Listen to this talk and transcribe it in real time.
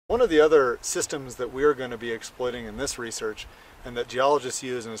One of the other systems that we're going to be exploiting in this research and that geologists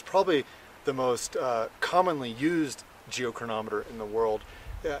use, and is probably the most commonly used geochronometer in the world,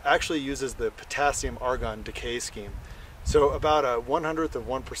 actually uses the potassium-argon decay scheme. So about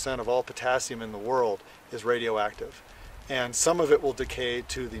 1/100% of all potassium in the world is radioactive, and some of it will decay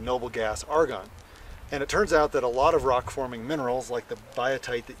to the noble gas argon. And it turns out that a lot of rock-forming minerals, like the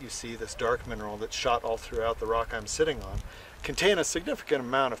biotite that you see, this dark mineral that's shot all throughout the rock I'm sitting on, contain a significant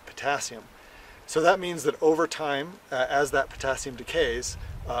amount of potassium. So that means that over time, as that potassium decays,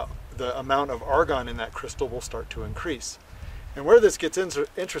 the amount of argon in that crystal will start to increase. And where this gets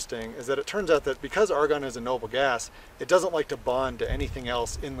interesting is that it turns out that because argon is a noble gas, it doesn't like to bond to anything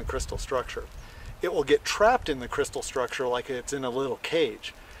else in the crystal structure. It will get trapped in the crystal structure like it's in a little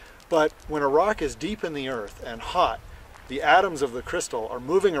cage. But when a rock is deep in the earth and hot, the atoms of the crystal are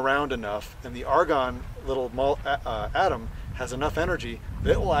moving around enough, and the argon little atom has enough energy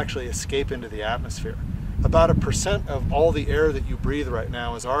that it will actually escape into the atmosphere. About 1% of all the air that you breathe right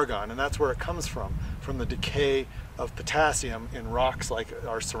now is argon, and that's where it comes from the decay of potassium in rocks like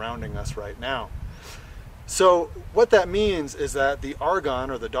are surrounding us right now. So what that means is that the argon,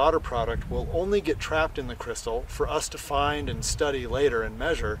 or the daughter product, will only get trapped in the crystal for us to find and study later and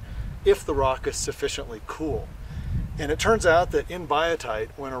measure if the rock is sufficiently cool. And it turns out that in biotite,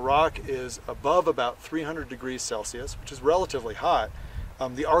 when a rock is above about 300 degrees Celsius, which is relatively hot,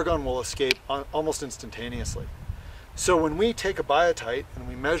 the argon will escape almost instantaneously. So when we take a biotite and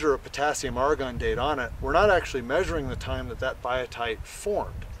we measure a potassium-argon date on it, we're not actually measuring the time that that biotite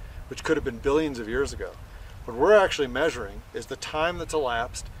formed, which could have been billions of years ago. What we're actually measuring is the time that's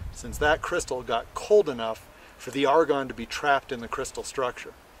elapsed since that crystal got cold enough for the argon to be trapped in the crystal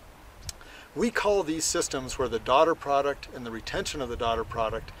structure. We call these systems where the daughter product and the retention of the daughter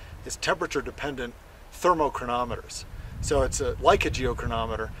product is temperature-dependent thermochronometers. So it's like a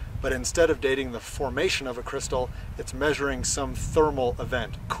geochronometer, but instead of dating the formation of a crystal, it's measuring some thermal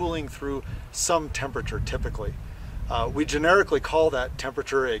event, cooling through some temperature typically. We generically call that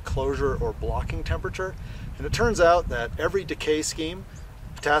temperature a closure or blocking temperature, and it turns out that every decay scheme,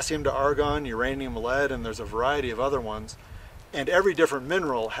 potassium to argon, uranium, lead, and there's a variety of other ones, and every different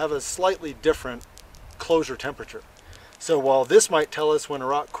mineral have a slightly different closure temperature. So while this might tell us when a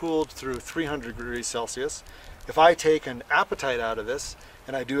rock cooled through 300 degrees Celsius, if I take an apatite out of this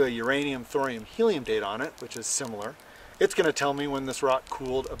and I do a uranium, thorium, helium date on it, which is similar, it's going to tell me when this rock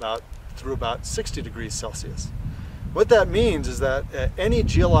cooled through about 60 degrees Celsius. What that means is that any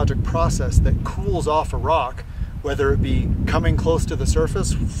geologic process that cools off a rock, whether it be coming close to the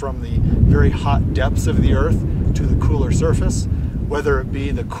surface from the very hot depths of the earth to the cooler surface, whether it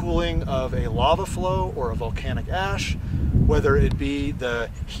be the cooling of a lava flow or a volcanic ash, whether it be the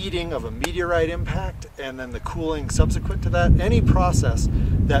heating of a meteorite impact and then the cooling subsequent to that, any process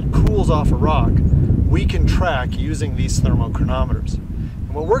that cools off a rock, we can track using these thermochronometers.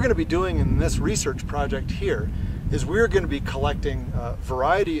 And what we're going to be doing in this research project here is we're going to be collecting a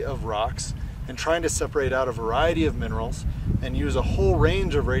variety of rocks and trying to separate out a variety of minerals and use a whole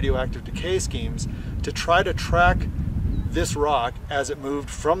range of radioactive decay schemes to try to track this rock as it moved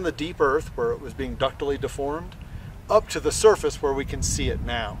from the deep earth, where it was being ductily deformed, up to the surface where we can see it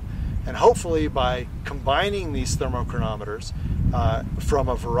now. And hopefully by combining these thermochronometers from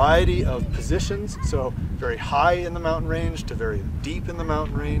a variety of positions, so very high in the mountain range to very deep in the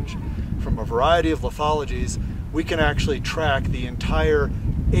mountain range, from a variety of lithologies, we can actually track the entire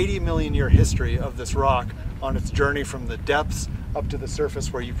 80 million year history of this rock on its journey from the depths up to the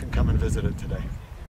surface where you can come and visit it today.